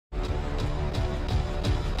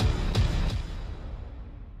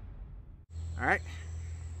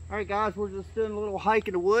Alright guys, we're just doing a little hike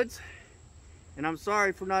in the woods. And I'm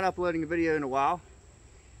sorry for not uploading a video in a while.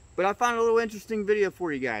 But I found a little interesting video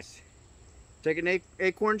for you guys. Take an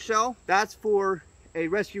acorn shell. That's for a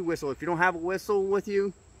rescue whistle. If you don't have a whistle with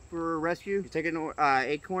you for a rescue, you take an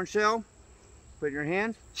acorn shell, put it in your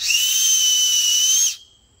hand.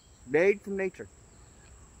 Made from nature.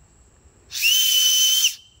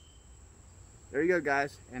 There you go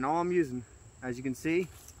guys. And all I'm using, as you can see,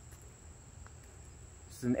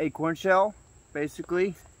 this is an acorn shell.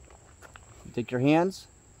 Basically, you take your hands.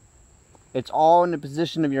 It's all in the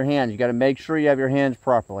position of your hands. You got to make sure you have your hands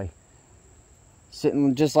properly.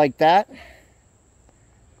 Sitting just like that.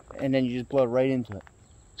 And then you just blow right into it.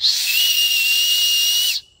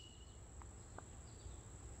 Just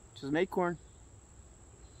an acorn.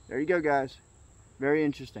 There you go guys. Very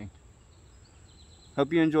interesting.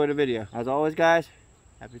 Hope you enjoyed the video. As always guys,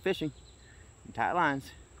 happy fishing and tight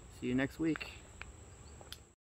lines. See you next week.